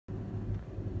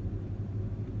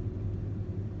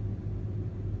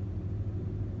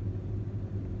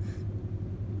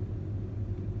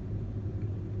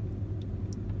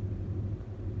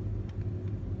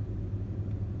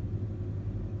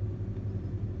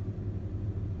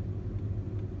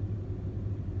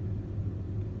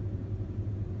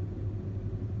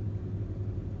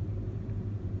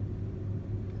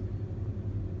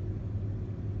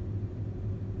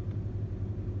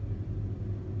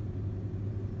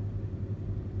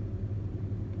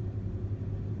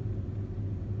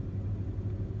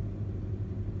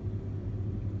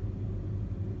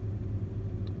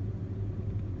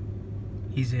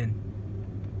He's in.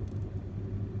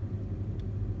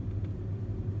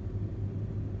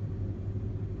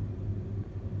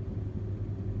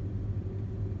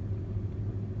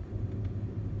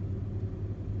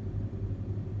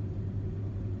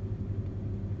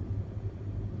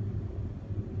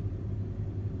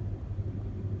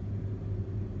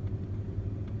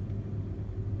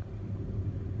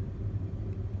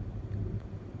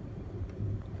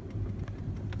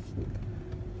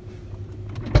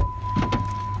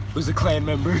 Was a Klan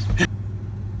member.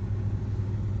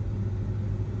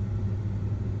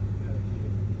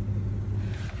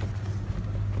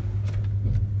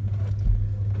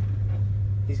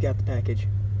 He's got the package.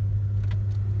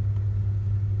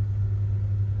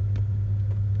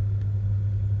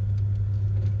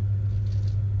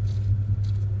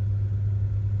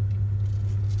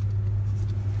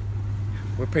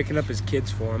 We're picking up his kids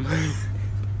for him.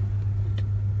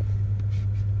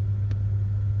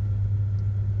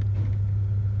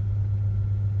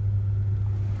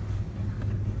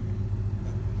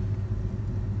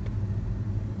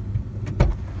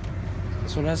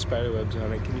 This one has spider webs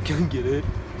on it. Can you come get it?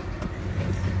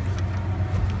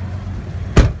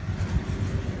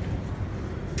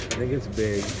 I think it's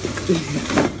big.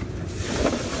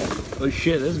 Oh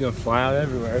shit, this is gonna fly out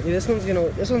everywhere. Yeah, this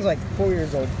one's like 4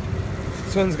 years old.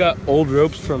 This one's got old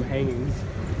ropes from hangings.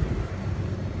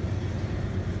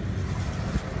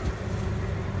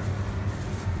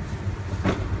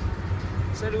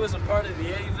 Said it was a part of the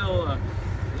Eddyville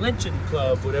Lynching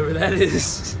Club, whatever that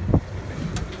is.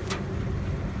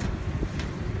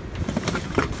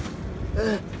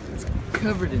 It's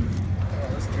covered in.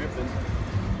 Oh, it's dripping.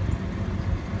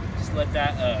 Just let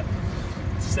that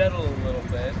settle a little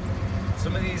bit.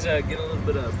 Some of these get a little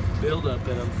bit of buildup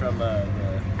in them from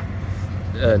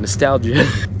nostalgia.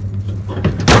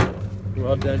 We're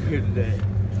all done here today.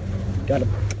 Got him.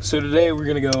 So today we're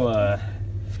gonna go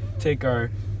take our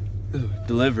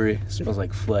delivery. It smells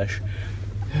like flesh.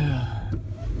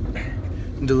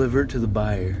 Deliver it to the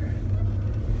buyer.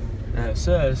 Now it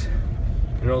says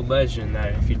an old legend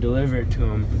that if you deliver it to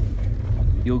him,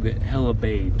 you'll get hella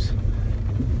babes.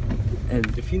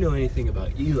 And if you know anything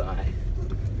about Eli,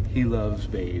 he loves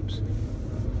babes,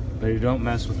 but he don't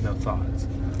mess with no thoughts.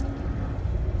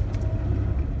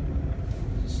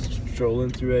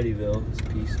 Strolling through Eddyville, this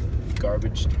piece of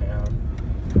garbage town,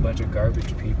 a bunch of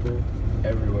garbage people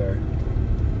everywhere.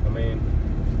 I mean,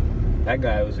 that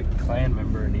guy was a Klan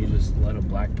member and he just let a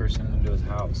black person into his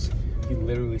house. He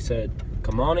literally said,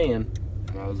 "Come on in."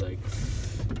 And I was like,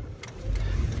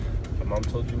 my mom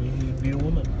told you to be a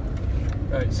woman.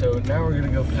 Alright, so now we're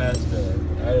gonna go past,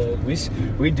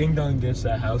 we ding-donged against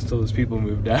that house till those people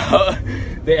moved out.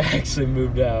 They actually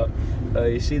moved out.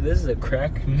 You see, this is a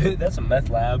crack, that's a meth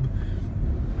lab.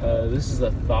 This is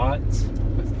a Thought's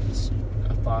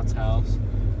house.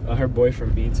 Her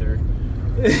boyfriend beats her.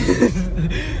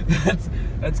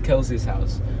 That's Kelsey's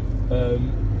house.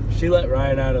 She let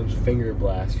Ryan Adams finger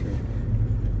blast her.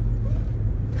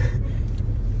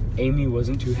 Amy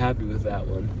wasn't too happy with that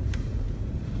one.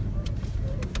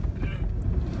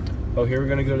 Oh, here we're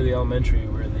gonna go to the elementary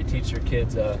where they teach their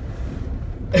kids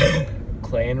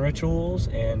Klan rituals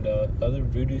and other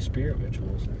voodoo spirit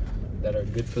rituals that are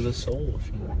good for the soul. If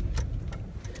you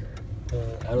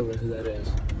I don't know who that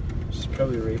is. She's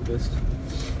probably a rapist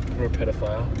or a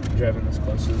pedophile driving this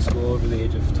close to the school over the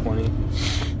age of 20.